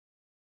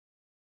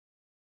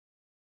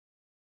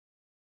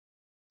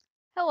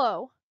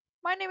Hello,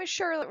 my name is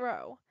Charlotte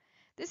Rowe.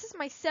 This is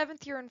my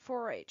 7th year in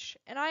 4-H,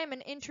 and I am an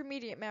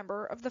intermediate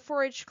member of the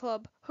 4-H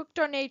club Hooked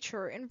on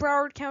Nature in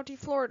Broward County,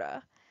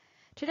 Florida.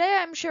 Today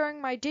I am sharing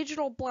my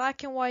digital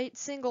black and white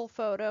single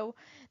photo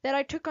that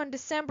I took on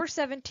December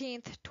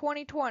 17th,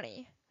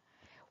 2020.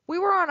 We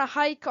were on a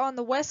hike on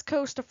the west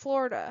coast of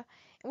Florida,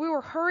 and we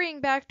were hurrying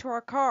back to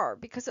our car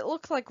because it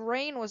looked like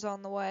rain was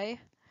on the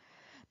way.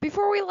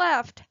 Before we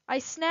left, I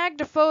snagged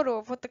a photo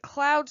of what the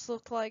clouds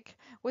looked like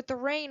with the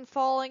rain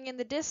falling in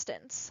the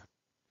distance.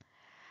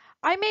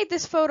 I made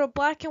this photo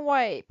black and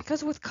white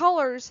because with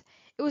colors,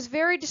 it was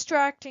very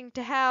distracting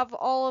to have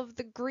all of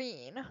the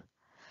green.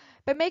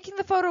 By making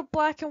the photo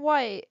black and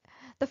white,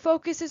 the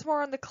focus is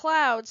more on the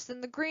clouds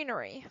than the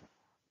greenery.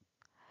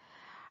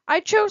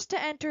 I chose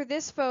to enter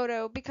this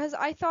photo because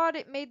I thought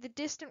it made the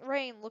distant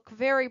rain look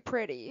very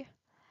pretty.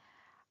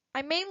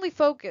 I mainly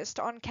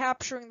focused on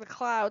capturing the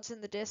clouds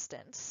in the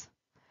distance.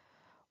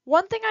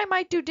 One thing I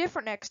might do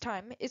different next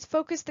time is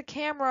focus the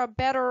camera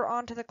better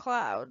onto the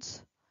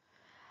clouds.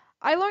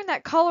 I learned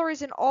that color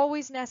isn't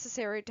always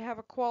necessary to have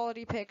a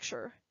quality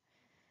picture.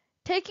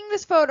 Taking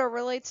this photo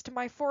relates to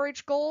my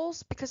 4-H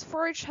goals because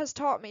 4-H has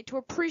taught me to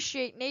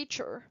appreciate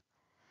nature.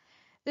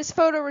 This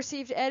photo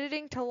received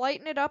editing to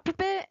lighten it up a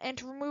bit and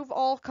to remove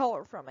all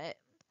color from it.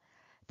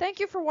 Thank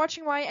you for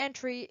watching my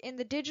entry in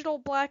the digital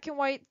black and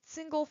white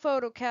single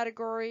photo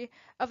category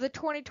of the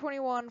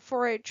 2021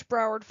 4-H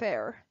Broward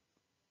Fair.